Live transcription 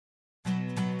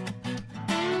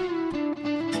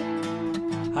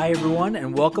Hi everyone,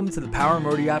 and welcome to the Power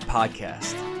Motor Yacht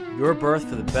Podcast, your berth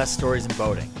for the best stories in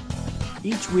boating.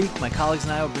 Each week, my colleagues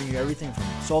and I will bring you everything from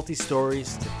salty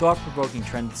stories to thought-provoking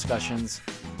trend discussions,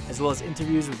 as well as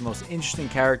interviews with the most interesting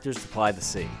characters to ply the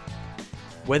sea.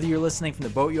 Whether you're listening from the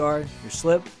boatyard, your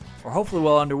slip, or hopefully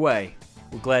well underway,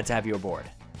 we're glad to have you aboard.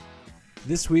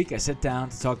 This week, I sit down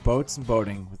to talk boats and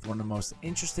boating with one of the most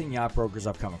interesting yacht brokers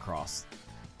I've come across.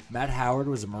 Matt Howard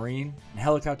was a Marine and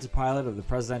helicopter pilot of the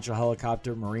presidential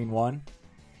helicopter Marine One.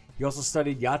 He also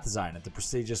studied yacht design at the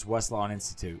prestigious West Lawn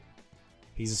Institute.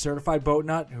 He's a certified boat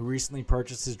nut who recently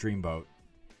purchased his dream boat.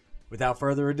 Without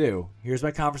further ado, here's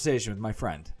my conversation with my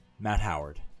friend, Matt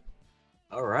Howard.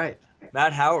 All right.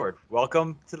 Matt Howard,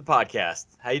 welcome to the podcast.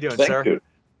 How you doing, sir? Thank you.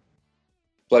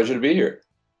 Pleasure to be here.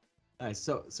 Nice.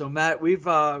 So Matt, we've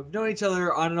known each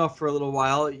other on and off for a little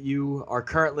while. You are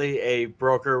currently a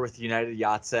broker with United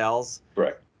Yacht Sales.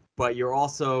 Correct. But you're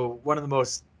also one of the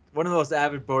most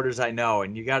avid boaters I know,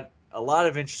 and you got a lot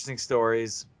of interesting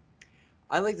stories.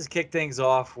 I'd like to kick things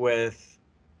off with,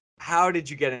 how did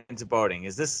you get into boating?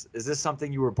 Is this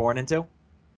something you were born into?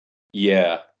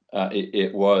 Yeah,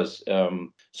 it was.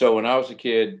 So when I was a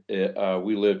kid,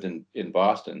 we lived in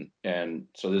Boston, and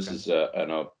so this is I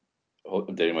know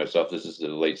I'm dating myself. This is the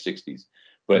late '60s,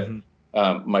 but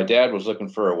my dad was looking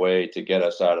for a way to get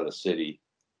us out of the city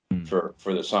for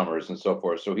the summers and so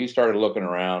forth. So he started looking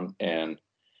around and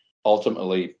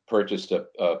ultimately purchased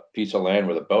a piece of land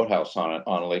with a boathouse on it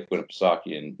on Lake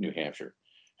Winnipesaukee in New Hampshire.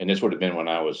 And this would have been when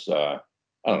I was, 4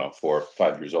 or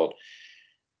 5 years old.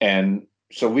 And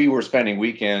so we were spending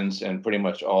weekends and pretty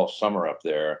much all summer up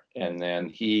there. And then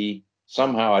he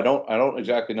somehow, I don't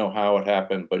exactly know how it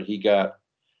happened, but he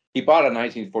bought a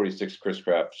 1946 Chris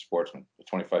Craft Sportsman, a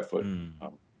 25-foot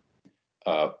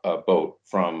boat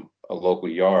from a local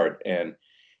yard. And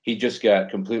he just got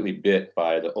completely bit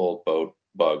by the old boat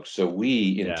bug. So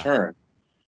we, in turn,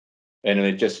 and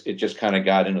it just kind of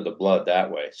got into the blood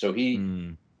that way. So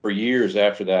he, for years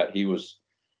after that, he was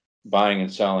buying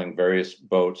and selling various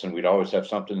boats, and we'd always have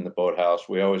something in the boathouse.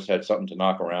 We always had something to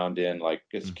knock around in. Like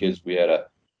as kids, we had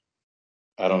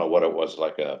I don't know what it was,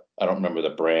 I don't remember the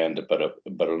brand, but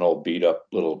an old beat up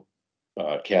little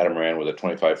catamaran with a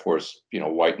 25 horse,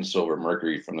 white and silver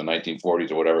Mercury from the 1940s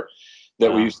or whatever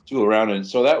that we used to tool around in.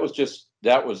 So that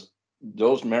was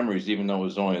those memories, even though it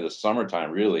was only the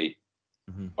summertime, really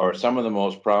are some of the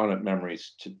most prominent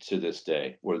memories to this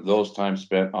day, were those times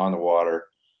spent on the water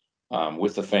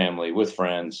with the family, with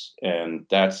friends. And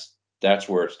that's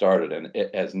where it started. And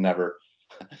it has never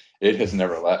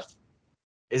left.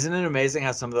 Isn't it amazing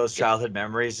how some of those childhood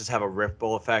memories just have a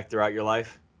ripple effect throughout your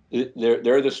life?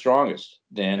 They're the strongest,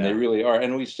 Dan. They really are.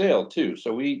 And we sailed too.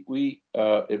 So we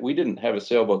didn't have a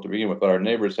sailboat to begin with, but our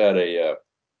neighbors had an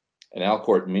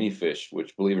Alcourt mini fish,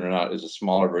 which, believe it or not, is a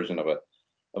smaller version of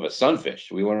a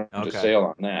sunfish. We learned to sail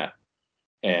on that,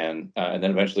 and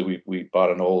then eventually we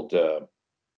bought an old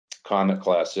Comet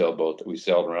class sailboat that we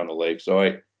sailed around the lake.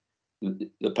 So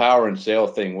the power and sail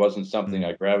thing wasn't something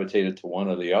I gravitated to one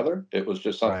or the other. It was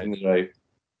just something that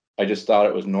I just thought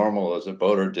it was normal as a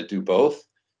boater to do both,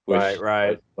 which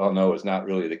I all know is not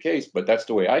really the case, but that's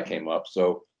the way I came up.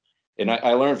 So, and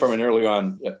I learned from an early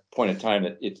on point in time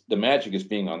that the magic is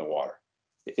being on the water.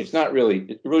 It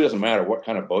really doesn't matter what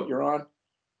kind of boat you're on.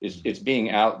 It's being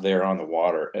out there on the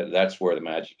water. And that's where the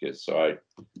magic is. So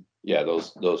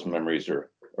those memories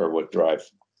are what drive,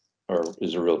 or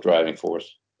is a real driving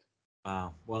force.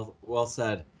 Wow. Well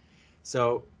said.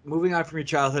 So moving on from your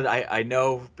childhood, I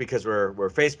know, because we're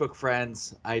Facebook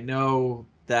friends, I know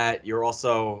that you're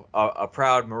also a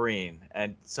proud Marine.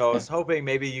 And so I was hoping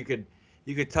maybe you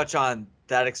could touch on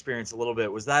that experience a little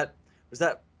bit. Was that,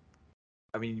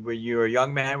 I mean, were you a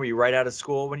young man? Were you right out of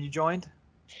school when you joined?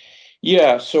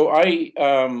 Yeah. So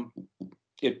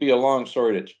it'd be a long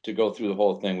story to go through the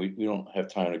whole thing. We don't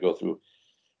have time to go through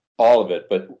all of it,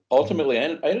 but ultimately I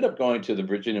ended up going to the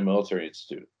Virginia Military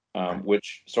Institute,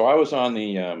 so I was on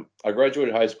I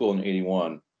graduated high school in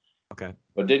 '81,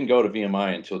 but didn't go to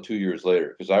VMI until 2 years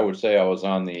later, because I would say I was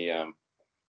on the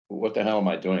what the hell am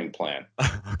I doing plan.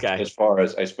 As far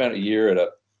as I spent a year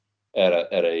at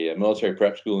a military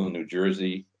prep school in New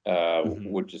Jersey,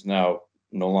 which is now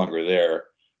no longer there.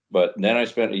 But then I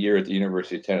spent a year at the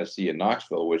University of Tennessee in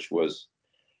Knoxville, which was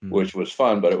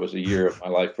fun, but it was a year of my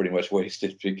life pretty much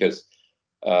wasted, because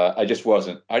I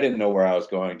didn't know where I was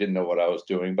going, didn't know what I was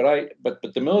doing. But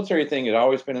the military thing had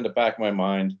always been in the back of my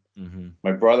mind.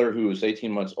 My brother, who was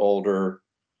 18 months older,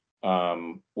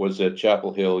 was at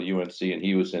Chapel Hill UNC, and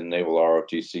he was in Naval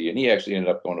ROTC, and he actually ended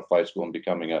up going to flight school and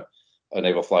becoming a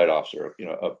naval flight officer,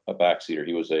 a backseater.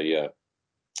 He was an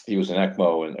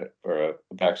ECMO or a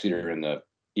backseater in the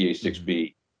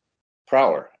EA-6B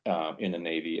Prowler in the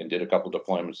Navy and did a couple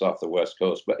deployments off the West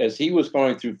Coast. But as he was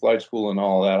going through flight school and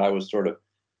all that, it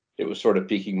was sort of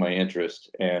piquing my interest.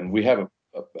 And we have a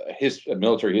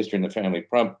military history in the family,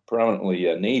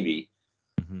 prominently Navy.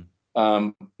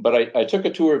 But I took a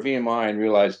tour of VMI and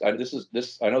realized I know this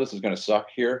is going to suck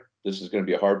here. This is going to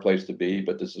be a hard place to be,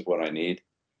 but this is what I need.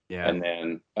 Yeah. And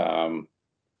then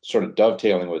sort of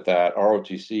dovetailing with that,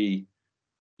 ROTC,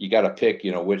 you got to pick,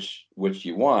 which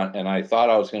you want. And I thought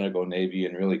I was going to go Navy,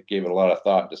 and really gave it a lot of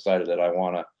thought. Decided that I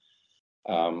wanted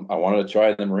to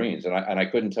try the Marines, and I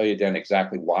couldn't tell you, Dan,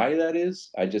 exactly why that is.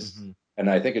 I just and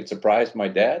I think it surprised my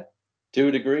dad to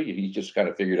a degree. He just kind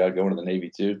of figured I'd go into the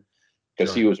Navy too,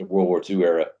 because he was a World War II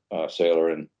era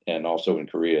sailor and also in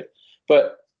Korea.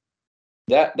 But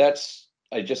that's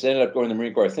I just ended up going to the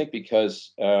Marine Corps, I think,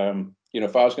 because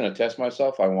if I was going to test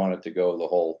myself, I wanted to go the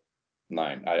whole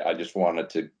 9. I just wanted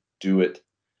to do it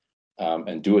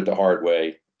and do it the hard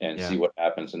way and see what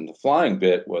happens. And the flying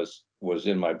bit was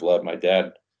in my blood. My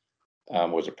dad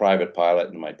was a private pilot,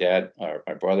 and my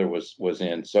brother was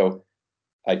in. So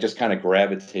I just kind of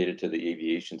gravitated to the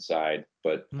aviation side.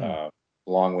 But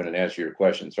long-winded answer to your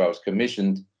question. So I was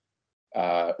commissioned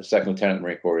second lieutenant in the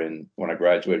Marine Corps when I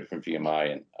graduated from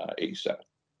VMI in '87.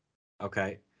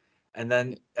 Okay. And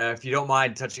then, if you don't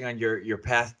mind touching on your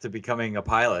path to becoming a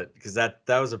pilot, because that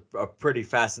was a pretty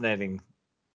fascinating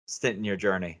stint in your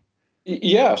journey.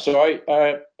 Yeah. So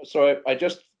I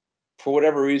just, for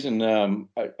whatever reason, I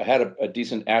had a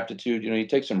decent aptitude. You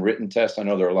take some written tests. I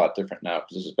know they're a lot different now,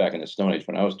 because this is back in the Stone Age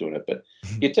when I was doing it. But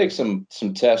you take some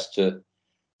tests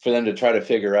for them to try to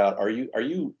figure out, are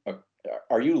you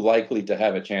likely to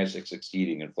have a chance of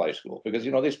succeeding in flight school? Because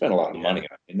they spend a lot of money on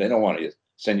it, and they don't want to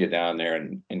send you down there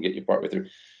and get you partway through.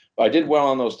 I did well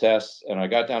on those tests, and I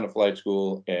got down to flight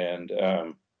school, and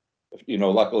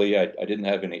luckily I didn't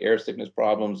have any air sickness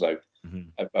problems. I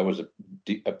was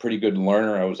a pretty good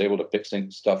learner. I was able to pick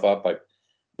stuff up.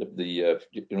 The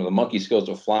monkey skills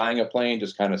of flying a plane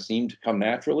just kind of seemed to come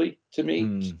naturally to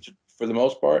me for the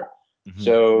most part.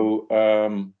 So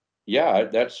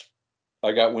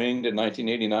I got winged in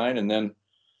 1989, and then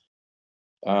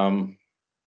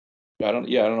I don't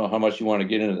know how much you want to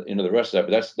get into the rest of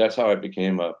that, but that's how I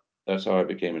became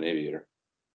an aviator.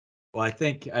 Well, I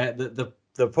think the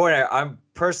point I'm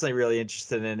personally really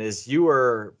interested in is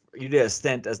you did a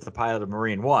stint as the pilot of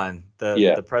Marine One,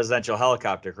 the presidential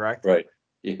helicopter, correct? Right.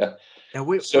 Yeah. And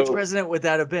which president would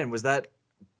that have been? Was that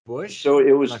Bush? So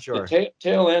it was the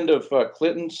tail end of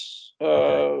Clinton's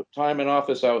time in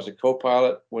office. I was a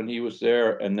co-pilot when he was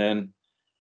there, and then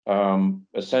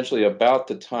essentially about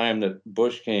the time that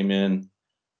Bush came in,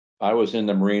 I was in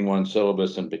the Marine One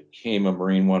syllabus and became a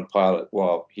Marine One pilot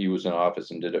while he was in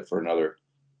office, and did it for another,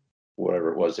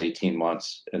 whatever it was, 18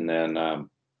 months, and then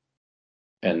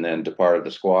departed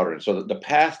the squadron. So the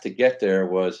path to get there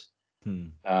was,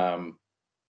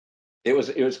 it was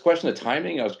a question of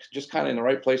timing. I was just kind of in the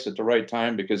right place at the right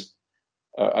time, because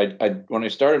when I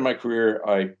started my career,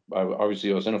 I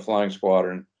obviously was in a flying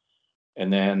squadron.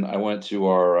 And then I went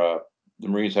to the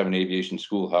Marines have an aviation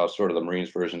schoolhouse, sort of the Marines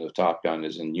version of Top Gun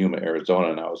is in Yuma, Arizona,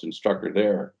 and I was instructor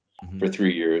there for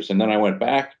 3 years. And then I went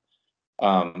back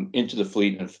into the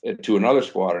fleet and to another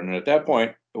squadron. And at that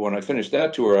point, when I finished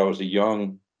that tour, I was a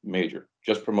young major,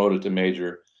 just promoted to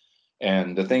major.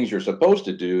 And the things you're supposed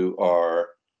to do are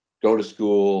go to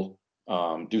school,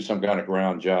 do some kind of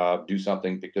ground job, do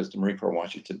something, because the Marine Corps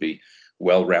wants you to be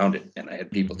well-rounded. And I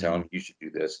had people telling me, you should do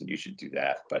this and you should do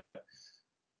that. But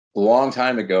a long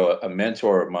time ago, a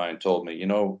mentor of mine told me,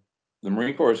 the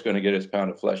Marine Corps is going to get its pound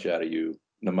of flesh out of you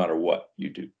no matter what you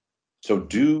do. So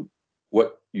do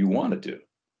what you want to do.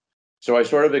 So I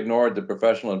sort of ignored the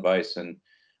professional advice, and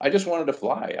I just wanted to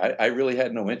fly. I really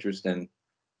had no interest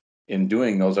in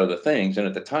doing those other things. And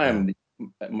at the time,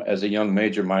 as a young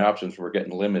major, my options were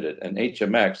getting limited. And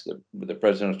HMX, the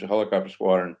Presidential Helicopter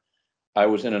Squadron, I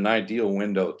was in an ideal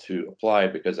window to apply,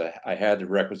 because I had the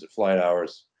requisite flight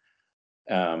hours,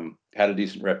 had a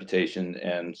decent reputation,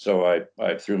 and so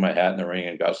I threw my hat in the ring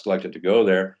and got selected to go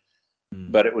there.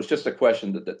 But it was just a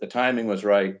question that the timing was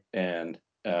right, and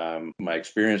my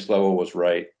experience level was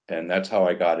right, and that's how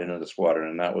I got into the squadron.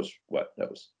 And that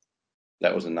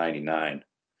was in '99.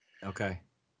 Okay.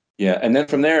 Yeah, and then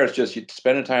from there, it's just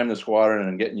spending time in the squadron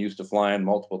and getting used to flying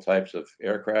multiple types of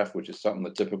aircraft, which is something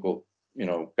the typical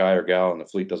guy or gal in the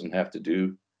fleet doesn't have to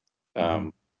do.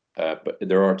 But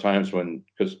there are times when,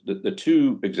 because the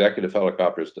two executive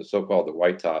helicopters, the so-called the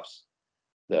white tops,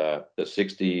 the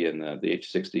 60 and the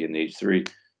H-60 and the H-3,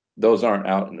 those aren't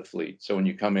out in the fleet. So when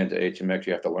you come into HMX,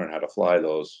 you have to learn how to fly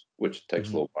those, which takes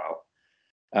a little while.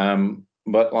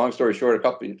 but long story short,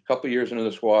 a couple years into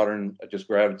the squadron, I just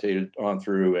gravitated on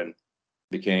through and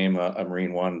became a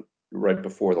Marine One right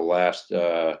before the last.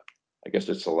 I guess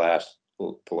it's the last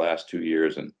 2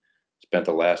 years, and spent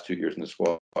the last 2 years in the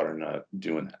squadron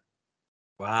doing that.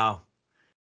 Wow.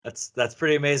 That's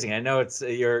pretty amazing. I know it's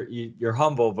you're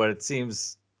humble, but that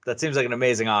seems like an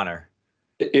amazing honor.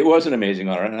 It was an amazing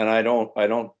honor, and I don't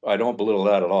belittle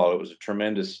that at all. It was a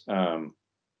tremendous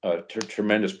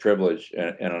tremendous privilege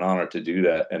and an honor to do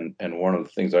that. And one of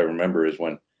the things I remember is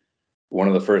when one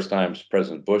of the first times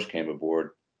President Bush came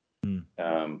aboard,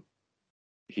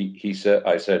 he said,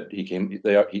 I said, he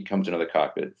comes into the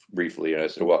cockpit briefly, and I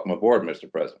said, "Welcome aboard,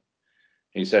 Mr. President."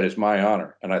 He said, "It's my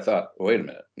honor." And I thought, wait a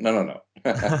minute, no, no,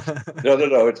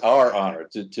 it's our honor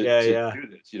to Yeah. do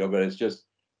this, but it's just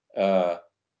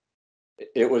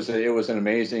it was an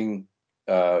amazing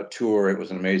tour. It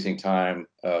was an amazing time.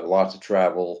 Lots of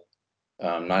travel.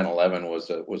 9/11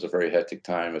 was a very hectic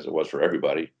time, as it was for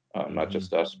everybody, not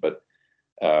just us. But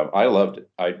I loved it.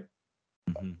 I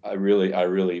really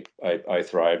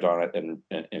thrived on it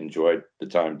and enjoyed the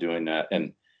time doing that.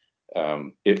 And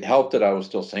it helped that I was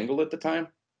still single at the time,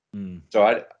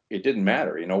 so it didn't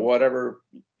matter. Whatever.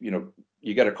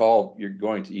 You got a call. You're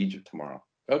going to Egypt tomorrow.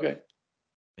 Okay.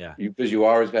 Yeah. Because you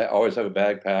always have a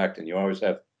bag packed, and you always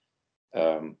have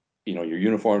your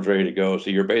uniforms ready to go. So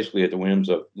you're basically at the whims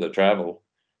of the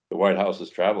White House's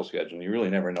travel schedule. And you really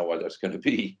never know what that's going to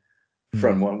be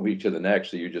from 1 week to the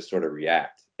next. So you just sort of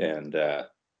react. And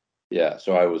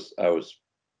so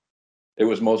it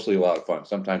was mostly a lot of fun.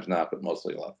 Sometimes not, but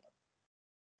mostly a lot of fun.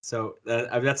 So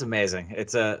that's amazing.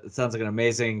 It sounds like an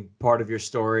amazing part of your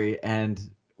story. And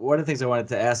one of the things I wanted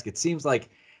to ask, it seems like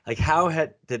how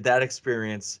did that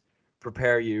experience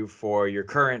prepare you for your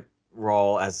current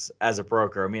role as a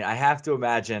broker? I mean, I have to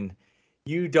imagine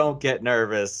you don't get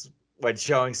nervous when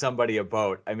showing somebody a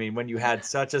boat. I mean, when you had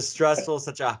such a stressful,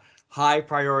 such a high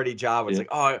priority job, it's like,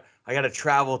 oh, I got to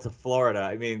travel to Florida.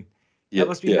 I mean, that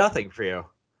must be nothing for you.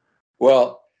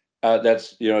 Well,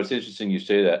 that's it's interesting you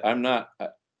say that. I'm not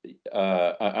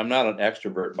an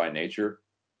extrovert by nature.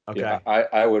 Okay.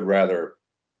 I would rather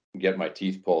get my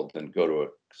teeth pulled than go to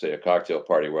a cocktail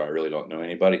party where I really don't know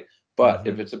anybody. But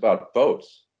if it's about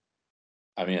boats,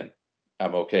 I'm in.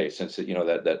 I'm okay, since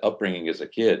that upbringing as a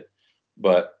kid.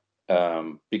 But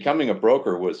becoming a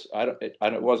broker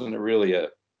wasn't really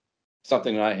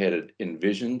something I had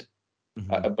envisioned.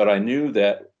 But I knew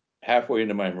that halfway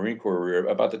into my Marine Corps career,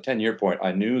 about the 10-year point,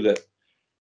 I knew that.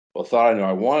 Well,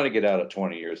 I wanted to get out at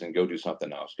 20 years and go do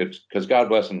something else. Because God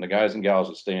bless them, the guys and gals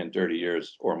that stay in 30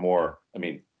 years or more. I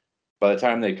mean, by the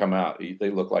time they come out, they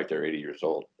look like they're 80 years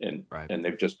old, and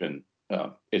they've just been.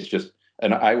 It's just,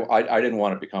 and I didn't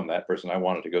want to become that person. I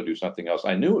wanted to go do something else.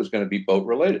 I knew it was going to be boat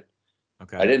related.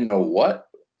 Okay. I didn't know what.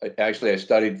 Actually, I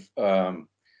studied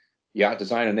yacht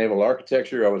design and naval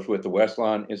architecture. I was with the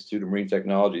Westlawn Institute of Marine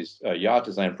Technology's yacht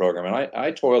design program, and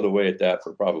I toiled away at that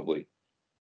for probably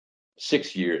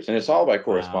 6 years, and it's all by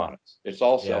correspondence. Wow. It's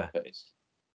all self-paced.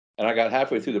 And I got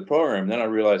halfway through the program, and then I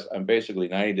realized I'm basically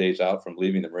 90 days out from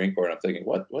leaving the Marine Corps, and I'm thinking,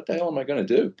 what the hell am I going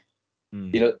to do?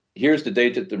 Here's the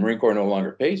date that the Marine Corps no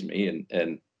longer pays me,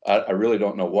 and I really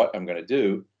don't know what I'm going to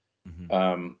do.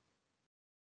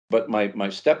 But my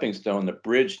stepping stone, the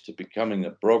bridge to becoming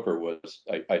a broker, was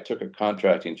I took a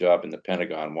contracting job in the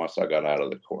Pentagon once I got out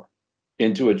of the Corps,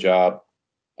 into a job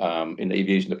in the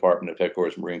Aviation Department of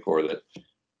Headquarters Marine Corps that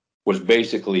was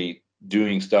basically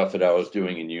doing stuff that I was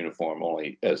doing in uniform,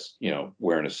 only as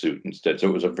wearing a suit instead. So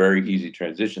it was a very easy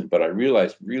transition. But I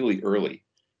realized really early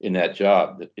in that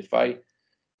job that if I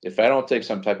don't take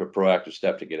some type of proactive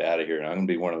step to get out of here, and I'm going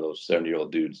to be one of those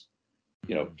 70-year-old dudes,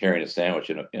 carrying a sandwich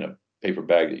in a paper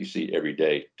bag that you see every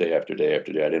day, day after day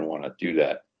after day. I didn't want to do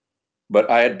that.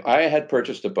 But I had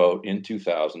purchased a boat in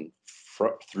 2000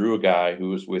 through a guy who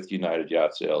was with United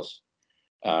Yacht Sales.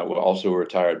 Also a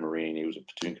retired Marine. He was a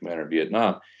platoon commander in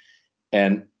Vietnam.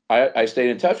 And I stayed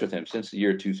in touch with him since the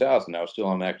year 2000. I was still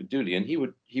on active duty, and he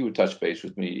would touch base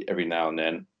with me every now and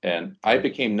then. And I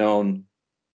became known,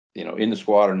 in the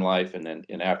squadron life, and then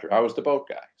after I was the boat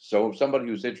guy. So somebody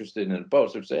who's interested in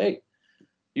boats would say, "Hey,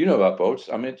 you know about boats?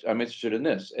 I'm interested in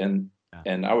this." And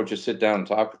I would just sit down and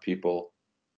talk with people,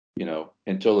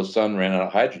 until the sun ran out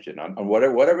of hydrogen on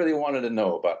whatever they wanted to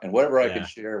know about, and whatever I could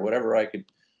share, whatever I could.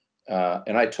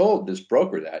 And I told this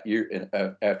broker that year,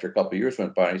 after a couple of years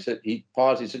went by, he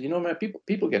paused. He said, "Man,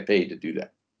 people get paid to do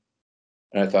that."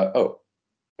 And I thought, oh,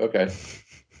 okay.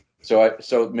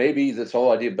 So maybe this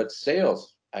whole idea, but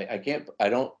sales, I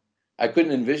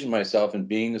couldn't envision myself in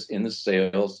being in the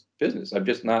sales business. I'm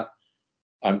just not.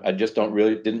 I just didn't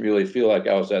really feel like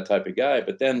I was that type of guy.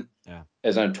 But then Yeah.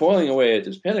 As I'm toiling away at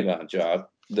this Pentagon job,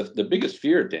 the biggest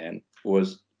fear, Dan,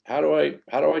 was how do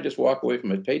I just walk away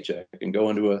from a paycheck and go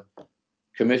into a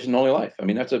commission only life? I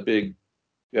mean, that's a big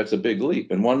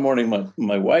leap. And one morning,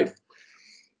 my wife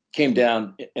came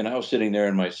down, and I was sitting there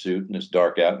in my suit, and it's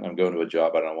dark out, and I'm going to a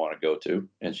job I don't want to go to.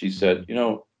 And she said,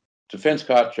 defense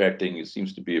contracting, it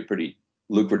seems to be a pretty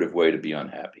lucrative way to be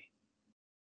unhappy.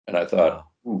 And I thought,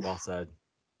 wow. Well said.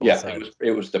 Well yeah, said.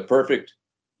 it was the perfect,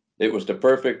 it was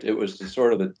the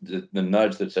sort of the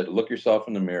nudge that said, look yourself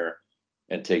in the mirror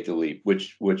and take the leap,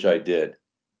 which I did.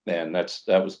 And I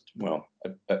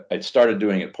started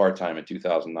doing it part-time in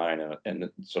 2009. And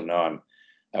so now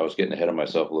I was getting ahead of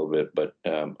myself a little bit, but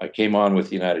I came on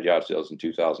with United Yacht Sales in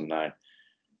 2009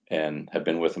 and have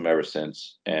been with them ever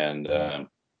since. And,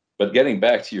 but getting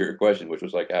back to your question, which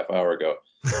was like a half hour ago,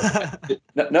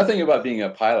 nothing about being a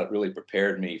pilot really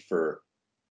prepared me for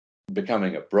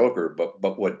becoming a broker,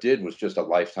 but what did was just a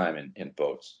lifetime in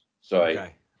boats. So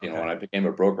Okay. when I became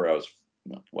a broker, I was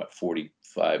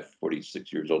 45,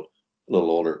 46 years old, a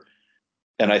little older.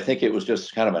 And I think it was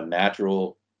just kind of a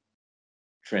natural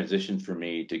transition for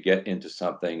me to get into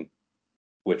something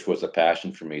which was a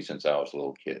passion for me since I was a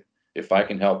little kid. If I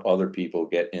can help other people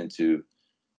get into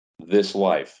this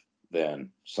life, then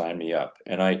sign me up.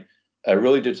 And I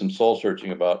really did some soul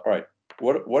searching about, all right,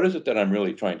 what is it that I'm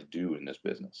really trying to do in this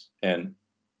business? And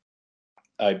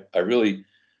I really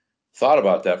thought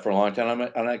about that for a long time,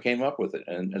 and I came up with it.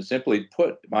 And simply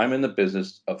put, I'm in the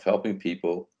business of helping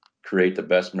people create the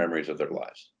best memories of their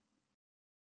lives.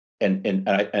 And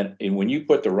when you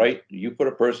put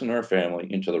a person or a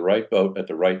family into the right boat at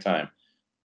the right time,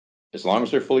 as long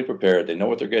as they're fully prepared, they know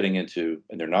what they're getting into,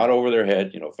 and they're not over their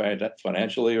head,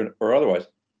 financially or otherwise,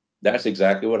 that's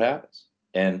exactly what happens.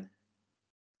 And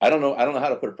I don't know how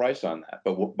to put a price on that,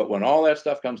 but when all that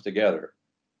stuff comes together,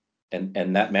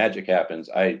 and that magic happens,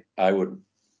 I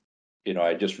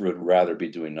just would rather be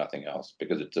doing nothing else,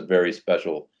 because it's a very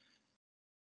special.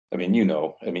 I mean,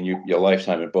 your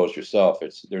lifetime in boats yourself.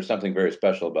 There's something very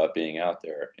special about being out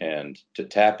there, and to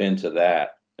tap into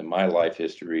that in my life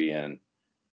history and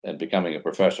becoming a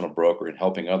professional broker and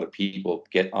helping other people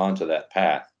get onto that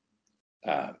path.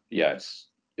 It's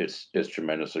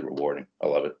tremendously rewarding. I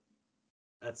love it.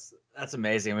 That's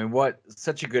amazing. I mean,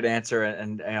 such a good answer.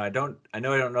 And I know I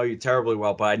don't know you terribly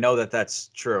well, but I know that that's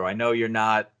true. I know you're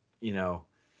not a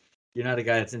guy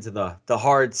that's into the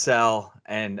hard sell,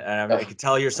 and I can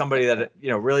tell you're somebody that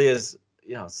really is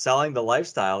selling the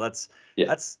lifestyle. That's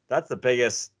the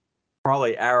biggest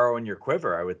probably arrow in your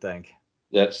quiver, I would think.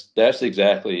 That's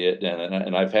exactly it,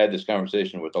 and I've had this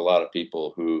conversation with a lot of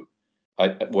people who,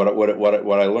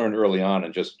 what I learned early on,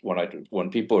 and just when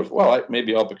people are, well,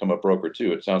 maybe I'll become a broker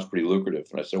too. It sounds pretty lucrative,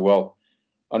 and I said, well,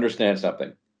 understand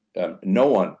something. No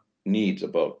one needs a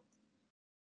boat.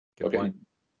 Good point.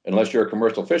 Unless you're a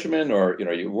commercial fisherman or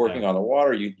you're working on the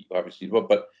water, you obviously need a boat.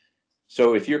 But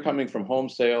so if you're coming from home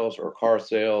sales or car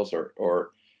sales,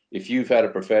 or if you've had a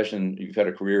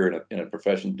career in a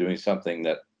profession doing something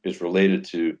that is related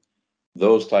to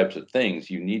those types of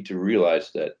things, you need to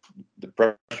realize that the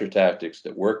pressure tactics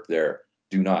that work there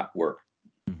do not work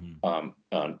on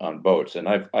boats. And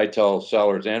I tell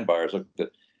sellers and buyers, look, that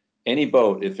any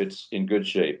boat, if it's in good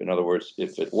shape, in other words,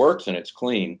 if it works and it's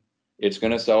clean, it's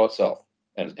going to sell itself.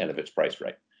 And if it's priced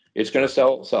right, it's going to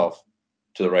sell itself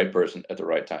to the right person at the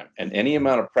right time. And any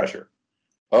amount of pressure,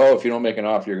 if you don't make an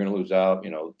offer, you're going to lose out,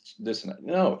 this and that.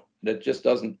 No, that just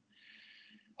doesn't.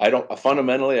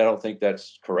 Fundamentally, I don't think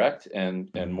that's correct.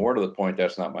 And more to the point,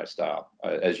 that's not my style.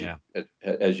 As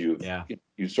you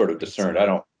sort of discerned,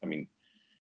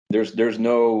 there's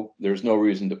no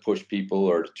reason to push people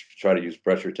or to try to use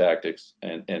pressure tactics.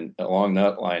 And along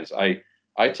that lines,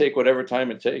 I take whatever time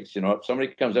it takes. If somebody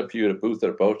comes up to you at a booth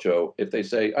at a boat show, if they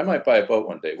say, I might buy a boat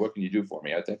one day, what can you do for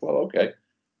me? I think, well, okay.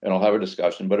 And I'll have a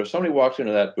discussion. But if somebody walks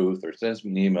into that booth or sends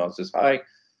me an email and says, hi,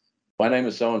 my name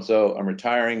is so-and-so, I'm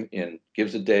retiring, and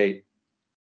gives a date,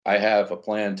 I have a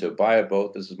plan to buy a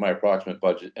boat, this is my approximate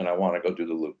budget, and I want to go do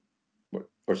the loop,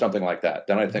 or something like that,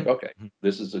 then I think, okay,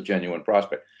 this is a genuine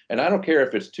prospect. And I don't care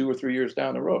if it's 2 or 3 years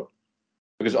down the road,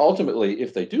 because ultimately,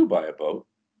 if they do buy a boat,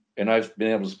 and I've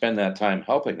been able to spend that time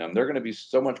helping them, they're going to be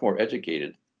so much more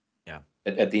educated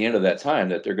at the end of that time,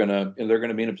 that they're going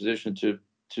to be in a position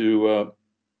to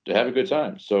have a good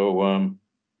time. So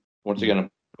once again,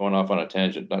 I'm going off on a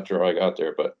tangent. Not sure how I got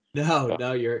there, but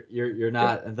no, you're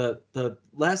not. And the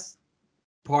last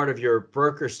part of your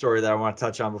broker story that I want to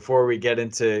touch on before we get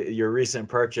into your recent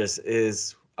purchase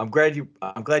is I'm glad you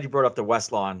brought up the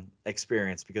Westlawn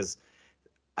experience, because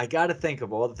I got to think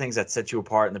of all the things that set you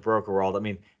apart in the broker world. I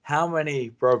mean, how many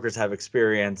brokers have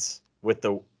experience with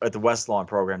at the West Lawn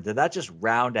program, did that just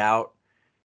round out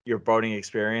your boating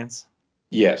experience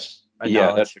Yes. and Yeah,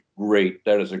 knowledge?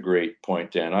 that is a great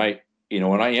point, Dan.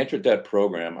 When I entered that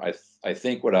program, I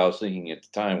think what I was thinking at the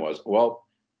time was, well,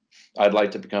 I'd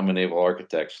like to become a naval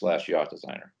architect / yacht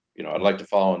designer. I'd like to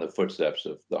follow in the footsteps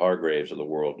of the Hargraves of the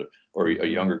world, or a Mm-hmm.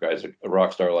 younger guy, a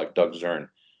rock star like Doug Zern,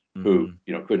 who,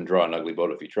 Mm-hmm. couldn't draw an ugly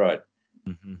boat if he tried.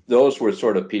 Mm-hmm. Those were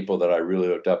sort of people that I really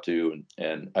looked up to,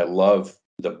 and I love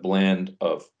the blend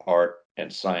of art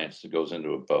and science that goes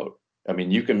into a boat. I mean,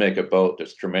 you can make a boat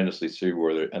that's tremendously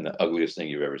seaworthy and the ugliest thing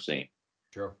you've ever seen,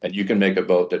 Sure. and you can make a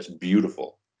boat that's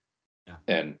beautiful, Yeah.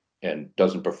 and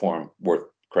doesn't perform worth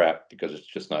crap because it's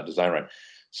just not designed right.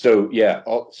 So yeah,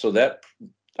 so that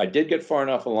I did get far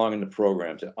enough along in the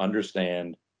program to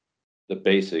understand the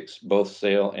basics, both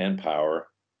sail and power.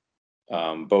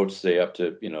 Boats say up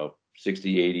to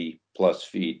 60, 80 plus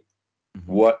feet.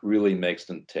 Mm-hmm. What really makes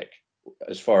them tick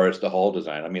as far as the hull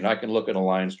design? I mean, I can look at a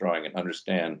lines drawing and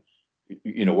understand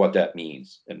what that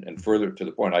means, and further to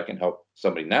the point, I can help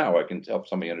somebody now. I can help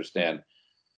somebody understand.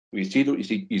 You see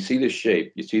this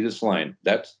shape, you see this line.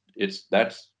 That's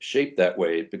shaped that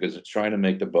way because it's trying to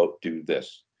make the boat do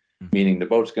this. Mm-hmm. Meaning the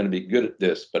boat's going to be good at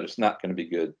this, but it's not going to be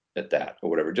good at that, or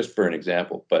whatever. Just for an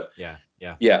example, but yeah,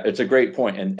 it's a great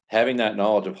point. And having that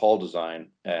knowledge of hull design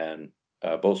and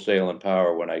both sail and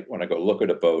power, when I go look at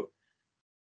a boat,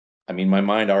 I mean, my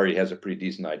mind already has a pretty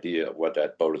decent idea of what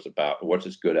that boat is about, what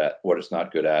it's good at, what it's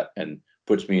not good at, and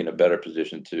puts me in a better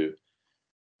position to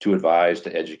advise,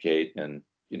 to educate, and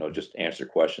just answer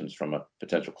questions from a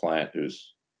potential client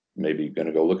who's maybe going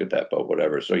to go look at that boat,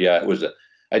 whatever. So yeah,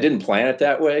 I didn't plan it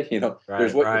that way.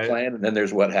 There's what you plan, and then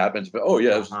there's what happens. But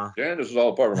this is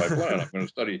all part of my plan. I'm going to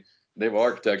study naval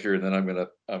architecture, and then I'm going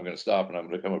to stop and I'm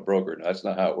going to become a broker. And that's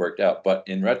not how it worked out. But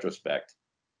in retrospect,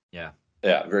 yeah,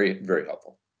 very, very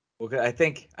helpful. Okay,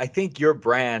 I think your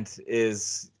brand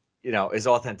is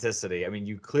authenticity. I mean,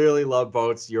 you clearly love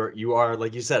boats. You are,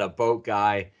 like you said, a boat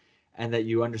guy, and that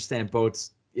you understand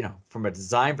boats. From a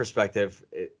design perspective,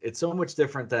 it's so much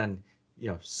different than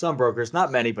some brokers.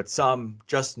 Not many, but some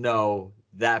just know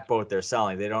that boat they're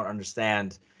selling. They don't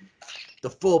understand the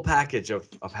full package of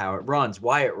how it runs,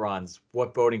 why it runs,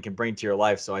 what boating can bring to your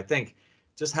life. So I think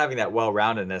just having that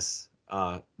well-roundedness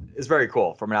is very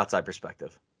cool from an outside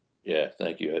perspective. Yeah,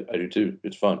 thank you. I do too.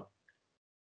 It's fun.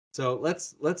 So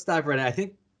let's dive right in. I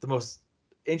think the most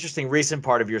interesting recent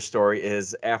part of your story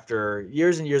is after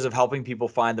years and years of helping people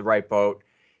find the right boat,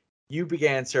 you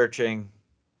began searching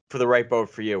for the right boat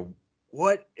for you.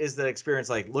 What is the experience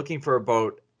like looking for a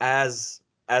boat as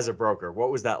a broker? What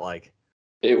was that like?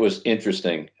 It was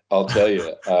interesting. I'll tell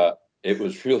you. It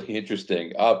was really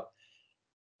interesting.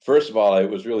 First of all, it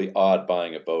was really odd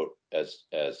buying a boat as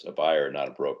a buyer, not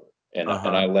a broker. And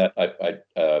Uh-huh.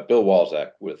 Bill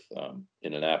Walczak with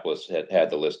in Annapolis had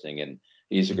the listing, and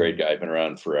he's a great guy, been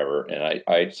around forever. And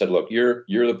I said, look, you're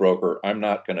the broker. I'm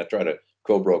not going to try to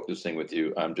co-broke this thing with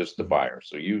you. I'm just the buyer.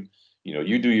 So you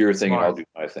do your thing, and I'll Smart.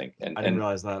 do my thing. And I didn't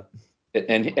realize that.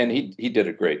 he did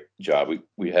a great job.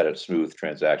 We had a smooth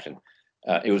transaction.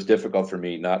 It was difficult for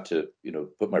me not to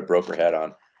put my broker hat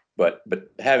on, but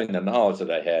having the knowledge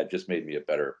that I had just made me a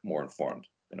better, more informed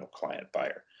client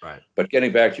buyer. Right. But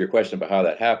getting back to your question about how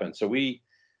that happened, so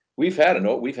we've had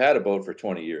a boat for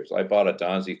 20 years. I bought a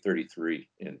Donzi 33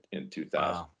 in 2000,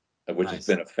 Wow. which has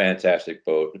Nice. been a fantastic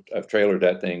boat. I've trailered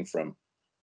that thing from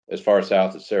as far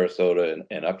south as Sarasota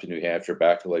and up to New Hampshire,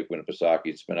 back to Lake Winnipesaukee.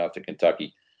 It's been out to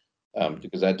Kentucky,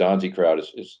 because that Donzi crowd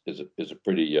is a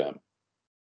pretty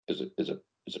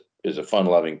is a fun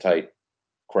loving, tight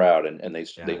crowd, and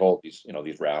they hold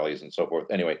these rallies and so forth.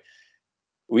 Anyway,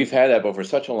 we've had that boat for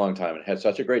such a long time and had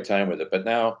such a great time with it. But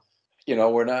now,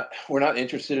 we're not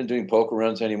interested in doing poker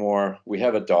runs anymore. We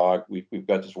have a dog. We've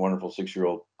got this wonderful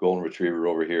 6-year-old golden retriever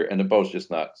over here, and the boat's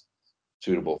just not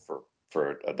suitable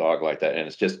for a dog like that. And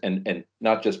it's just and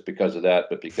not just because of that,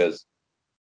 but because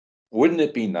wouldn't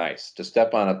it be nice to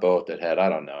step on a boat that had, I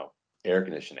don't know, air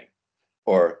conditioning?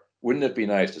 Or wouldn't it be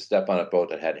nice to step on a boat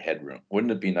that had headroom?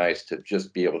 Wouldn't it be nice to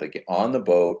just be able to get on the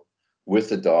boat with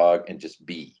the dog and just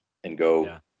be and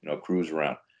go, cruise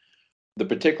around? The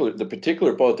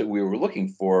particular boat that we were looking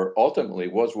for ultimately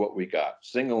was what we got.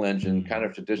 Single engine, kind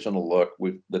of traditional look,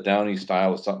 with the Downey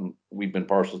style is something we've been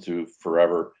partial to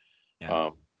forever. Yeah.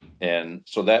 And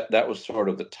so that was sort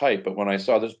of the type. But when I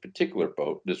saw this particular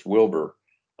boat, this Wilbur,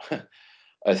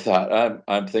 I thought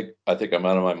I think I'm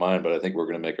out of my mind, but I think we're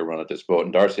going to make a run at this boat.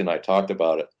 And Darcy and I talked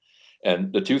about it,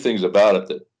 and the two things about it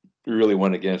that really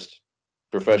went against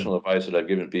professional advice that I've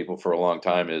given people for a long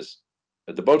time is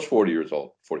that the boat's 40 years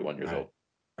old, 41 years old.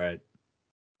 Right.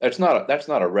 that's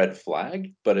not a red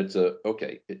flag, but it's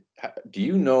okay. Do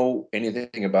you know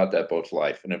anything about that boat's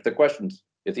life? And if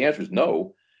the answer is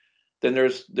no, then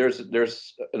there's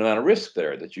an amount of risk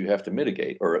there that you have to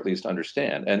mitigate or at least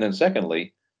understand. And then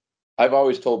secondly, I've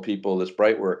always told people this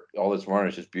bright work, all this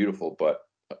varnish is beautiful, but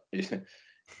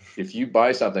if you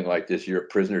buy something like this, you're a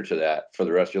prisoner to that for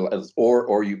the rest of your life,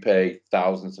 or you pay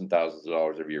thousands and thousands of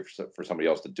dollars every year for somebody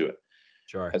else to do it.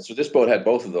 Sure. And so this boat had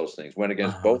both of those things, went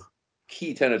against Uh-huh. both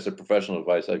key tenets of professional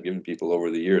advice I've given people over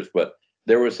the years. But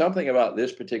there was something about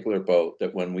this particular boat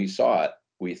that when we saw it,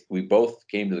 we both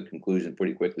came to the conclusion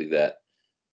pretty quickly that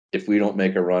if we don't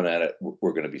make a run at it,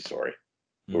 we're going to be sorry.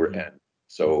 And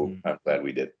so I'm glad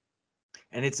we did.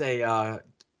 And it's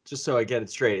just so I get it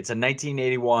straight, it's a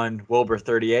 1981 Wilbur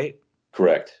 38.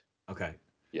 Correct. Okay.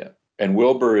 Yeah. And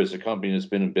Wilbur is a company that's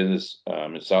been in business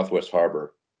in Southwest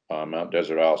Harbor, Mount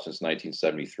Desert Isle since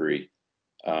 1973.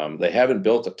 They haven't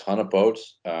built a ton of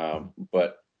boats,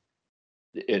 but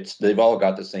they've all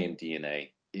got the same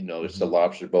DNA. It's the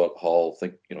lobster boat hull.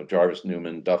 Think, Jarvis,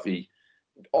 Newman, Duffy,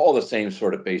 all the same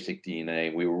sort of basic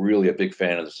DNA. We were really a big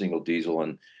fan of the single diesel,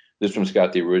 and this one's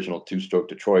got the original two-stroke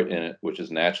Detroit in it, which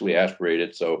is naturally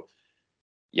aspirated. So,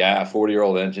 yeah,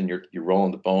 40-year-old engine, you're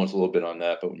rolling the bones a little bit on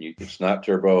that, but it's not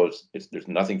turbo. There's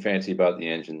nothing fancy about the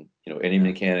engine. Any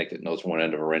mechanic that knows one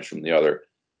end of a wrench from the other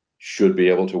should be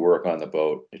able to work on the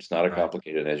boat. It's not a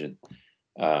complicated engine.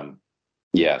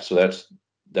 Yeah, so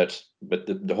but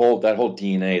that whole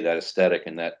DNA, that aesthetic,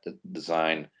 and that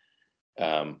design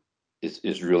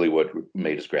is really what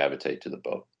made us gravitate to the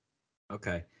boat.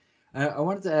 Okay. I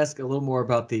wanted to ask a little more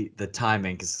about the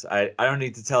timing, because I don't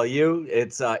need to tell you,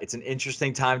 it's an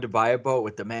interesting time to buy a boat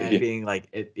with demand being like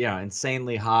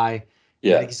insanely high.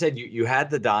 Yeah. Like you said, you had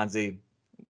the Donzi.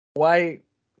 Why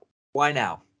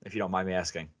now, if you don't mind me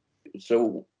asking?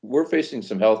 So we're facing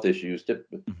some health issues,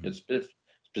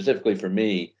 specifically for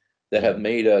me, that have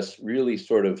made us really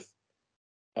sort of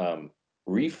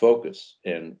refocus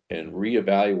and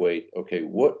reevaluate. Okay,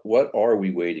 what are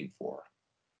we waiting for?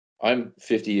 I'm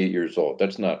 58 years old.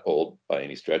 That's not old by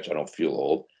any stretch. I don't feel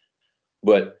old.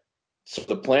 But so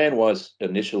the plan was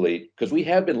initially, because we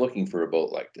have been looking for a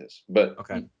boat like this, but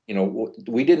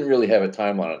we didn't really have a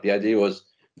timeline on it. The idea was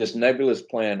this nebulous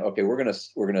plan. Okay, we're gonna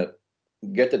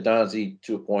get the Donzi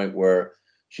to a point where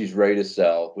she's ready to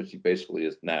sell, which she basically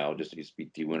is now, just needs to be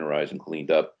de-winterized and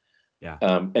cleaned up. Yeah.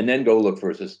 And then go look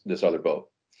for this other boat.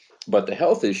 But the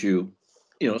health issue,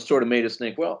 sort of made us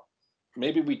think, well,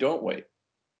 maybe we don't wait.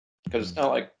 Because it's not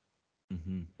like, I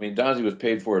mean, Donzi was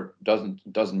paid for a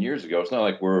dozen years ago. It's not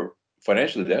like we're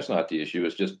financially, that's not the issue.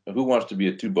 It's just who wants to be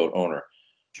a two-boat owner?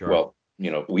 Sure. Well,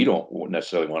 we don't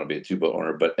necessarily want to be a two-boat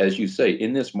owner. But as you say,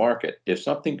 in this market, if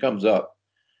something comes up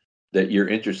that you're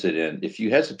interested in, if you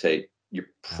hesitate,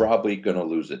 you're probably going to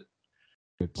lose it.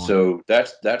 Good point. So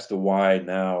that's the why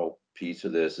now piece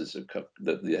of this is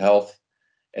the health,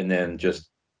 and then just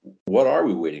what are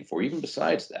we waiting for? Even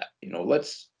besides that,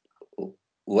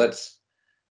 let's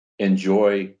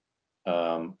enjoy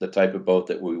the type of boat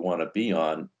that we want to be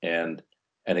on, and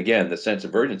again, the sense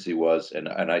of urgency was, and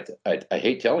I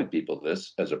hate telling people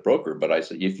this as a broker, but I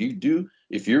say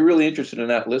if you're really interested in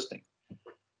that listing,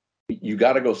 you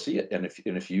got to go see it, and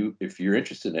if you're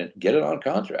interested in it, get it on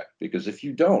contract, because if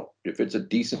you don't, if it's a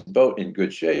decent boat in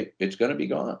good shape, it's going to be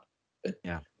gone.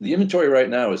 Yeah. The inventory right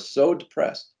now is so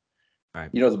depressed. Right.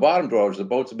 The bottom dwellers, the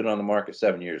boats have been on the market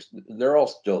 7 years. They're all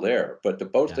still there, but the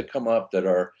boats that come up that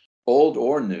are old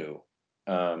or new,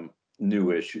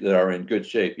 newish, that are in good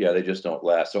shape, yeah, they just don't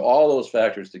last. So all those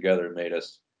factors together made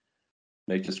us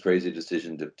make this crazy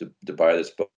decision to buy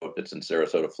this boat that's in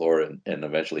Sarasota, Florida, and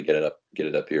eventually get it up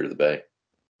here to the bay.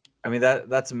 I mean,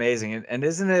 that's amazing, and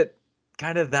isn't it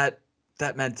kind of that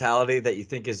mentality that you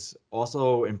think is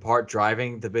also in part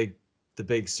driving the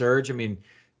big surge? I mean,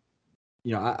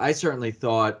 I certainly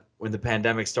thought when the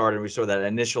pandemic started, we saw that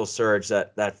initial surge,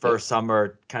 that first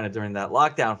summer, kind of during that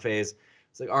lockdown phase.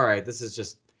 It's like, all right, this is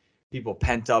just people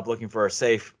pent up looking for a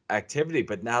safe activity.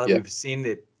 But now that we've seen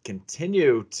it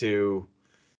continue to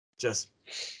just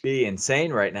be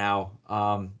insane right now,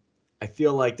 I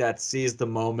feel like that seize the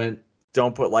moment,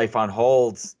 don't put life on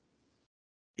hold,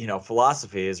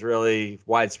 philosophy is really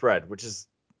widespread, which is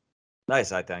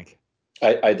nice, I think.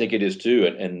 I think it is too,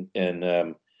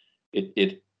 and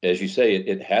it as you say,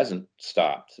 it hasn't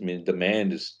stopped. I mean,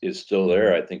 demand is still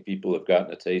there. I think people have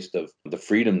gotten a taste of the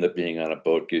freedom that being on a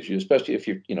boat gives you, especially if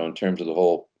you're, in terms of the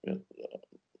whole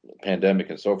pandemic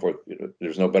and so forth.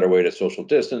 There's no better way to social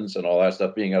distance and all that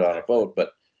stuff being out on a boat,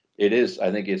 but it is.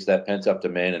 I think it's that pent up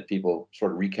demand and people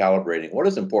sort of recalibrating what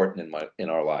is important in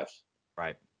our lives.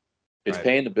 Right. It's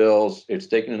paying the bills. It's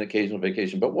taking an occasional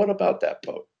vacation, but what about that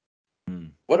boat?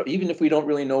 What, even if we don't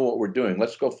really know what we're doing,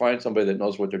 let's go find somebody that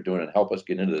knows what they're doing and help us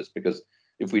get into this. Because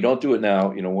if we don't do it now,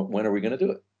 when are we going to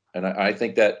do it? And I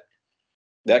think that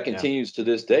continues to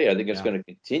this day. I think it's going to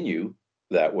continue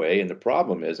that way. And the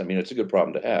problem is, I mean, it's a good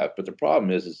problem to have, but the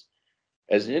problem is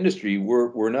as an industry,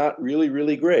 we're not really,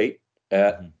 really great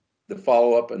at the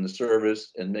follow-up and the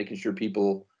service and making sure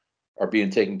people are being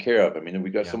taken care of. I mean,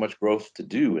 we've got so much growth to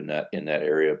do in that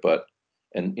area, but,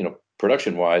 and,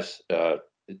 production wise,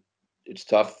 it's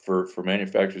tough for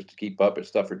manufacturers to keep up.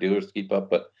 It's tough for dealers to keep up,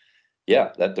 but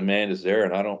yeah, that demand is there,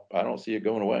 and I don't see it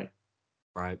going away.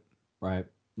 Right.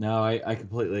 No, I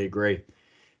completely agree.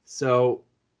 So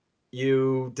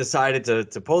you decided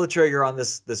to pull the trigger on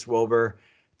this Wilbur.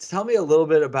 Tell me a little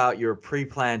bit about your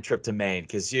pre-planned trip to Maine,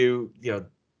 because the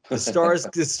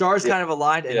stars kind of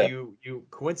aligned, and you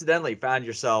coincidentally found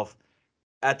yourself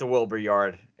at the Wilbur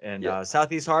yard in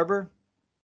Southeast Harbor.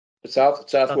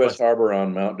 Southwest Harbor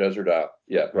on Mount Desert Isle.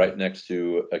 Yeah, right next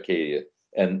to Acadia.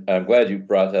 And I'm glad you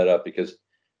brought that up, because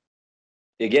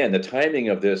again, the timing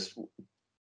of this,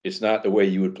 it's not the way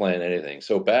you would plan anything.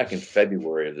 So back in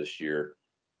February of this year,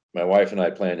 my wife and I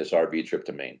planned this RV trip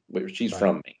to Maine. She's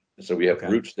from Maine, so we have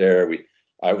roots there.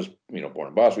 I was, born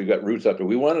in Boston. We've got roots up there.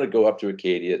 We wanted to go up to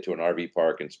Acadia to an RV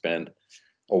park and spend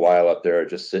a while up there,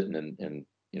 just sitting and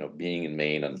being in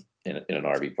Maine in an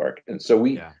RV park. And so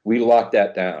we locked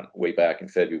that down way back in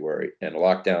February and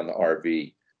locked down the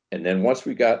RV. And then once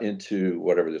we got into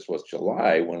whatever this was,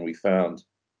 July, when we found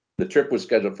the trip was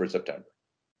scheduled for September.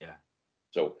 Yeah.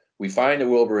 So we find the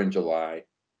Wilbur in July.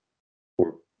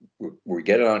 We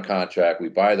get it on contract. We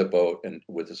buy the boat, and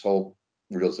with this whole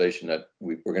realization that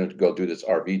we're going to go do this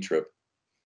RV trip,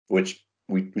 which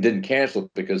we didn't cancel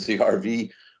because the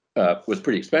RV was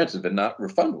pretty expensive and not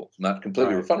refundable, not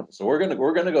completely refundable. So we're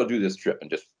gonna go do this trip and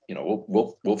just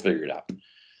we'll figure it out.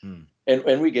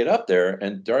 And we get up there,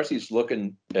 and Darcy's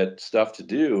looking at stuff to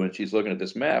do, and she's looking at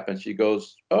this map, and she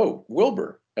goes, "Oh,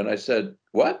 Wilbur." And I said,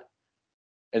 "What?"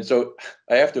 And so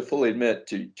I have to fully admit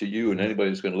to you and anybody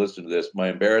who's going to listen to this, my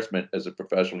embarrassment as a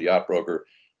professional yacht broker,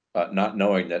 not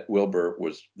knowing that Wilbur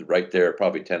was right there,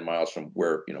 probably 10 miles from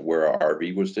where our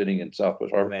RV was sitting in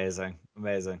Southwest Harbor.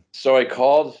 Amazing. So I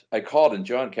called, and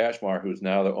John Cashmar, who's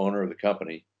now the owner of the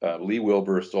company, Lee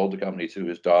Wilbur, sold the company to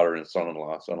his daughter and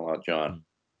son-in-law John.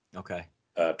 Okay.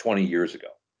 20 years ago.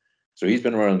 So he's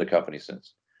been running the company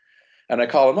since. And I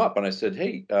called him up and I said,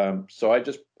 "Hey, so I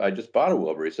just bought a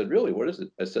Wilbur." He said, "Really? What is it?"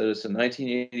 I said, "It's a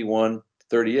 1981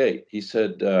 38." He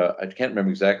said, I can't remember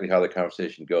exactly how the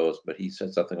conversation goes, but he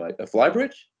said something like, "A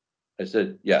Flybridge?" I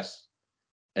said, "Yes."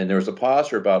 And there was a pause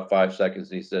for about 5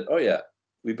 seconds, and he said, "Oh yeah,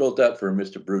 we built that for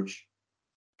Mr. Bruch."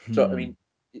 So I mean,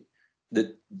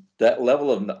 that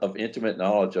level of intimate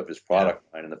knowledge of his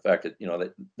product line, and the fact that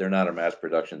that they're not a mass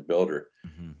production builder.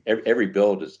 Every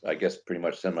build is, I guess, pretty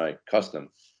much semi-custom.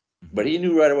 But he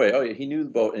knew right away. Oh, yeah, he knew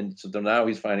the boat, and so now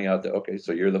he's finding out that, okay,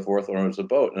 so you're the fourth owner of the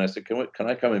boat. And I said, "Can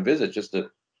I come and visit, just to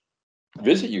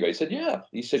visit you guys?" He said, "Yeah."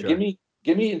 He said, "Give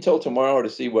me until tomorrow to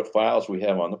see what files we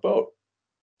have on the boat."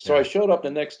 So I showed up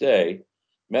the next day,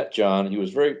 met John. He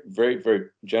was very, very, very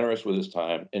generous with his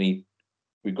time, and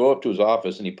we go up to his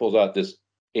office, and he pulls out this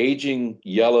aging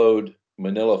yellowed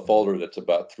manila folder that's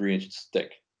about 3 inches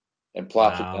thick, and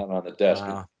plops it down on the desk.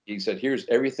 Wow. He said, "Here's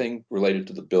everything related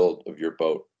to the build of your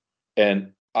boat."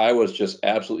 And I was just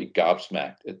absolutely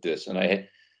gobsmacked at this. And I had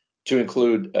to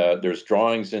include, there's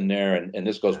drawings in there, and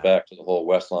this goes back to the whole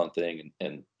Westlawn thing,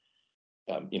 and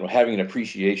having an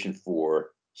appreciation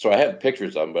for. So I have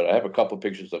pictures of them, but I have a couple of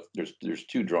pictures of. There's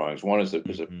two drawings. One is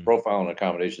there's a profile and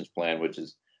accommodations plan, which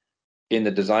is in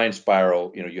the design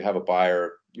spiral. You have a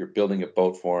buyer, you're building a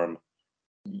boat for him.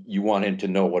 You want him to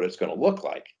know what it's going to look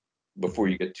like before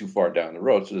you get too far down the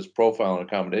road. So this profile and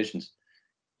accommodations,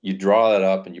 you draw that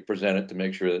up and you present it to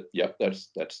make sure that, yep,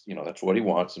 that's what he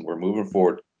wants, and we're moving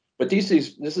forward. But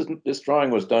this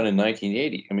drawing was done in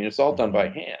 1980. I mean, it's all done by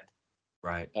hand.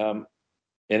 Right. And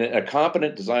a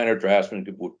competent designer draftsman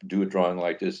could do a drawing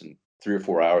like this in 3 or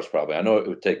 4 hours, probably. I know it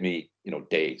would take me,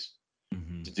 days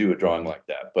to do a drawing like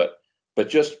that. But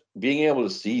just being able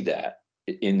to see that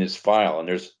in this file, and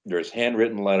there's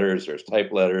handwritten letters, there's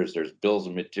type letters, there's bills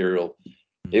of material.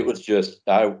 It was just,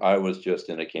 I was just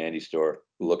in a candy store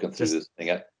looking through this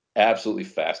thing. Absolutely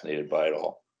fascinated by it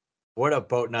all. What a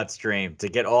boat nuts dream to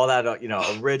get all that,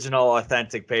 original,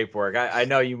 authentic paperwork. I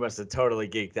know you must have totally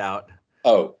geeked out.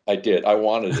 Oh, I did. I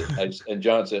wanted it. And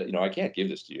John said, "I can't give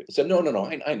this to you." I said, "No.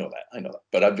 I know that.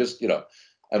 But I'm just,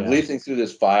 I'm leafing through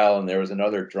this file, and there was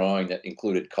another drawing that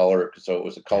included color. So it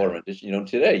was a color edition.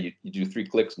 Today you do 3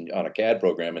 clicks on a CAD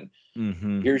program,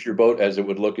 and here's your boat as it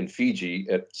would look in Fiji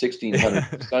at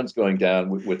 1600, the sun's going down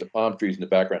with the palm trees in the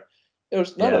background. There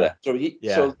was none of Yeah. that. So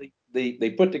Yeah. they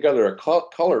put together a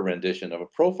color rendition of a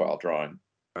profile drawing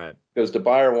Right. because the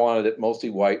buyer wanted it mostly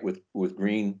white with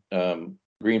green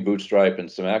boot stripe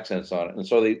and some accents on it, and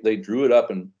so they drew it up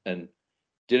and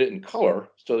did it in color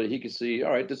so that he could see.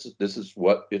 All right, this is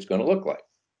what it's going to look like.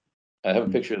 I have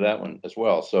a picture of that one as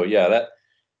well. So yeah,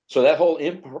 that whole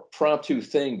impromptu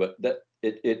thing, but that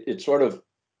it sort of,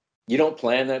 you don't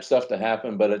plan that stuff to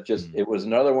happen, but it was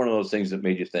another one of those things that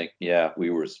made you think, yeah, we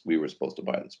were supposed to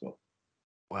buy this boat.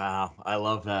 Wow, I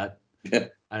love that.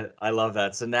 I love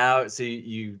that. So now, so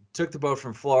you took the boat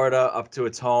from Florida up to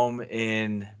its home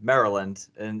in Maryland,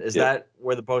 and is Yep. that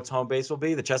where the boat's home base will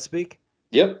be, the Chesapeake?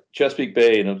 Yep, Chesapeake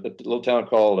Bay in a little town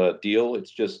called Deal.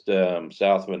 It's just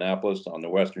south of Annapolis on the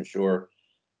western shore,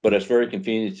 but it's very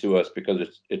convenient to us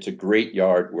because it's a great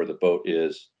yard where the boat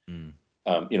is. Mm.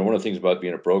 One of the things about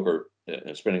being a broker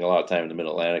and spending a lot of time in the Mid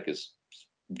Atlantic is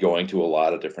going to a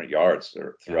lot of different yards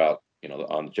throughout,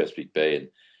 on the Chesapeake Bay,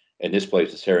 and this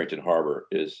place, is Harrington Harbor,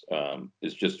 is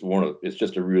just it's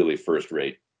just a really first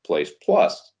rate place.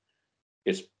 Plus,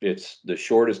 it's the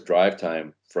shortest drive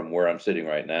time from where I'm sitting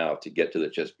right now to get to the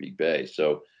Chesapeake Bay,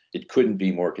 so it couldn't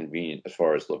be more convenient as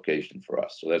far as location for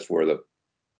us. So that's where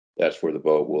the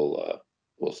boat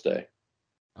will stay.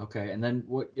 Okay, and then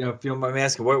what, if you don't mind me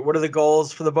asking, what are the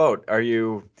goals for the boat? Are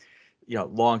you,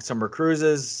 long summer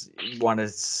cruises? You want to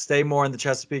stay more in the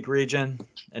Chesapeake region?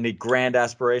 Any grand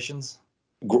aspirations?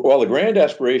 Well, the grand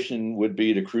aspiration would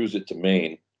be to cruise it to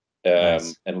Maine,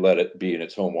 Nice. and let it be in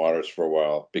its home waters for a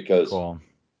while, because Cool.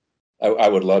 I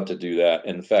would love to do that.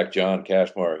 And in fact, John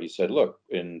Cashmar, he said, look,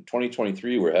 in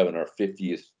 2023, we're having our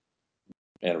 50th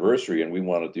anniversary and we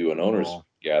want to do an owners Cool.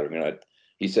 gathering. And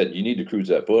he said, you need to cruise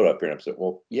that boat up here. And I said,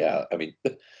 well, yeah, I mean,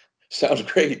 sounds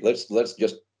great. Let's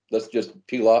just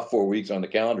peel off 4 weeks on the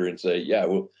calendar and say, yeah,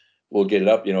 we'll get it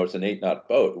up. It's an 8 knot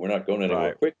boat. We're not going anywhere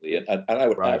Right. quickly. And I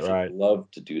would Right. absolutely love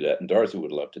to do that. And Darcy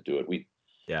would love to do it.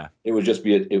 Yeah. It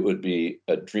would be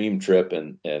a dream trip.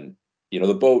 And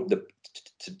the boat,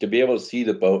 to be able to see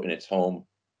the boat in its home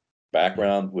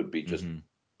background would be just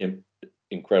Mm-hmm.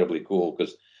 incredibly cool.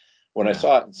 Because when I Yeah.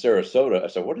 saw it in Sarasota, I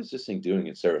said, "What is this thing doing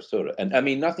in Sarasota?" And I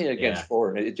mean, nothing against Yeah.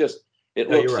 Florida. It No,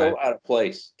 you're looks right. so out of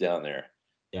place down there.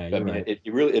 Yeah, I you're mean, right.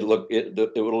 it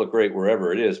would look great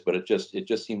wherever it is, but it just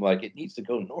seemed like it needs to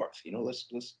go north. Let's.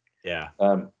 Yeah.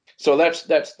 So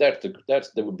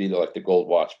that would be like the gold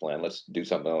watch plan. Let's do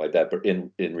something like that. But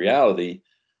in reality,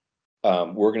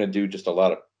 we're going to do just a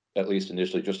lot of, at least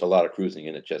initially, just a lot of cruising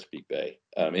in the Chesapeake Bay.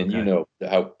 And Okay.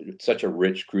 how it's such a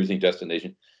rich cruising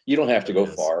destination. You don't have to Really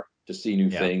go is. far to see new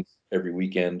Yeah. things every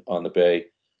weekend on the bay.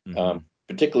 Mm-hmm.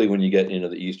 Particularly when you get into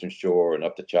the eastern shore and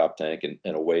up to Choptank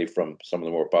and away from some of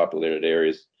the more populated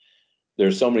areas.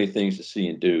 There's so many things to see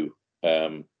and do.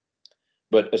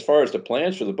 But as far as the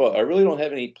plans for the boat, I really don't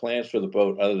have any plans for the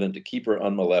boat other than to keep her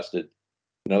unmolested.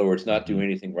 In other words, not do Mm-hmm.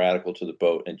 anything radical to the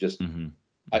boat, and just Mm-hmm.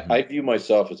 Mm-hmm. I view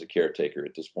myself as a caretaker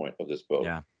at this point of this boat.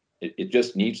 Yeah. It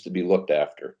just needs to be looked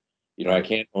after. I Right.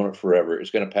 can't own it forever. It's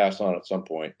going to pass on at some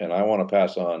point, and I want to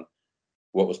pass on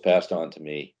what was passed on to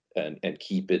me and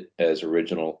keep it as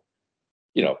original.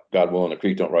 God willing, the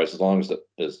creek don't rise, as long as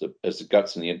the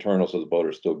guts and the internals of the boat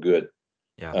are still good.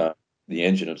 Yeah. Uh, the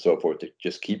engine and so forth, to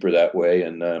just keep her that way,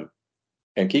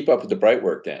 and keep up with the bright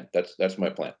work, Dan. That's my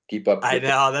plan. Keep up I with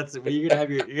know you're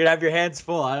gonna have your hands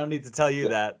full. I don't need to tell you the.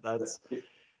 that. That's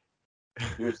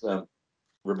Here's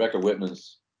Rebecca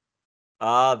Whitman's. the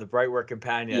Brightwork Yeah.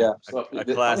 Companion, So a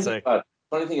the classic.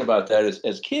 funny thing about that is,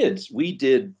 as kids, we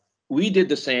did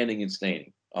the sanding and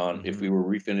staining on, if Mm-hmm. we were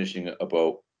refinishing a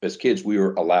boat. As kids, we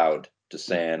were allowed to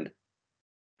sand,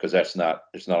 because there's not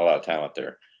a lot of talent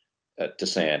there, to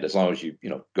sand, as long as you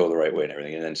go the right way and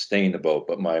everything, and then stain the boat.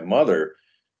 But my mother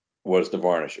was the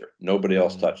varnisher. Nobody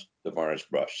else Mm-hmm. touched the varnish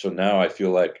brush. So now I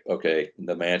feel like, okay,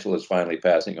 the mantle is finally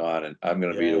passing on, and I'm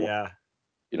going to be Yeah. the one,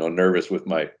 Yeah. nervous with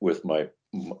my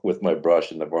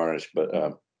brush and the varnish.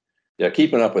 But yeah,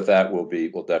 keeping up with that will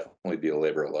definitely be a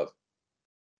labor of love.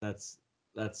 That's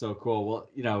that's so cool. Well,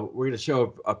 we're gonna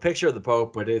show a picture of the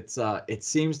boat, but it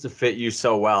seems to fit you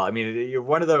so well. I mean, you're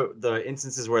one of the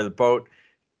instances where the boat,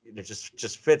 it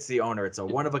just fits the owner. It's a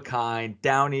one of a kind,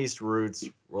 down east roots,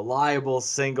 reliable,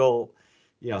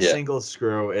 Yeah. single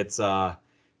screw. It's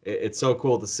so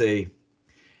cool to see.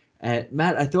 And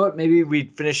Matt, I thought maybe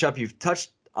we'd finish up. You've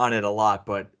touched on it a lot,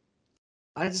 but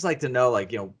I just like to know,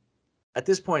 like, at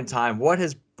this point in time, what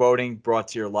has boating brought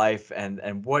to your life,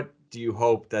 and what do you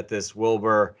hope that this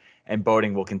Wilbur and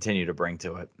boating will continue to bring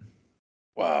to it?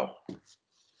 Wow.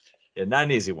 Yeah, not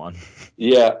an easy one.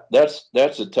 Yeah, that's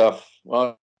a tough.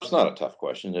 Well, it's not a tough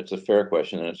question. It's a fair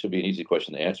question, and it should be an easy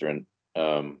question to answer. And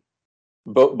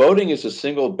Boating is the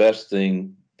single best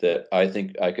thing that I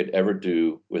think I could ever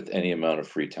do with any amount of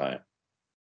free time.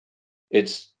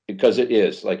 It's because it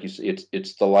is, like you say,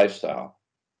 it's the lifestyle.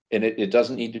 And it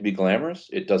doesn't need to be glamorous.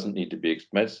 It doesn't need to be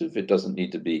expensive. It doesn't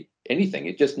need to be anything.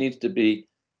 It just needs to be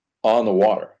on the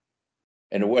water.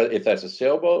 And if that's a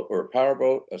sailboat or a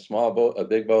powerboat, a small boat, a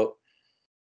big boat,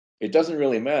 it doesn't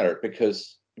really matter,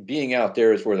 because being out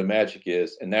there is where the magic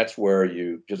is. And that's where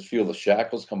you just feel the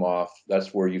shackles come off.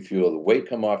 That's where you feel the weight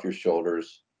come off your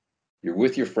shoulders. You're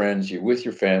with your friends. You're with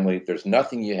your family. There's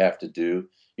nothing you have to do.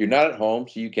 You're not at home,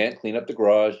 so you can't clean up the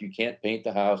garage. You can't paint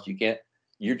the house.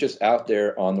 You're just out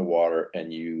there on the water,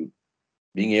 and you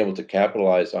being able to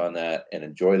capitalize on that and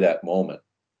enjoy that moment.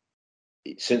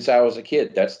 Since I was a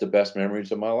kid, that's the best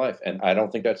memories of my life. And I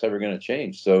don't think that's ever going to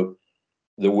change. So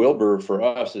the Wilbur for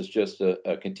us is just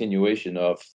a continuation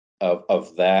of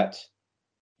that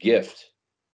gift,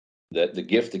 that the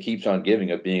gift that keeps on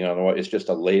giving of being on the water. It's just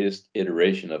a latest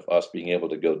iteration of us being able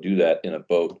to go do that in a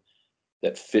boat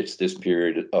that fits this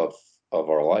period of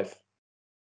our life.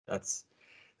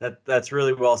 That's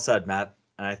really well said, Matt.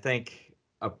 And I think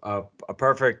a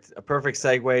perfect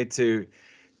segue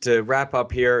to wrap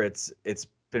up here. It's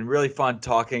been really fun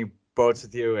talking boats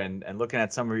with you and looking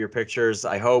at some of your pictures.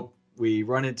 I hope we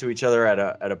run into each other at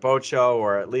a boat show,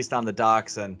 or at least on the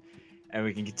docks, and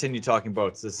we can continue talking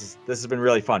boats. This has been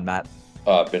really fun, Matt.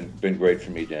 Been great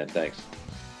for me, Dan. Thanks.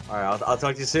 All right, I'll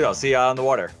talk to you soon. I'll see you out on the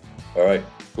water. All right,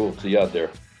 cool. See you out there.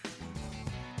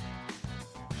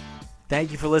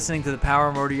 Thank you for listening to the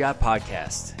Power Motor Yacht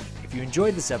Podcast. If you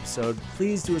enjoyed this episode,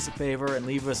 please do us a favor and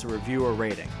leave us a review or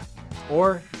rating.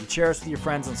 Or you can share us with your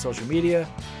friends on social media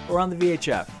or on the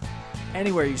VHF.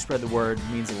 Anywhere you spread the word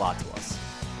means a lot to us.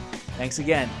 Thanks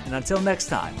again, and until next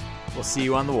time, we'll see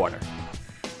you on the water.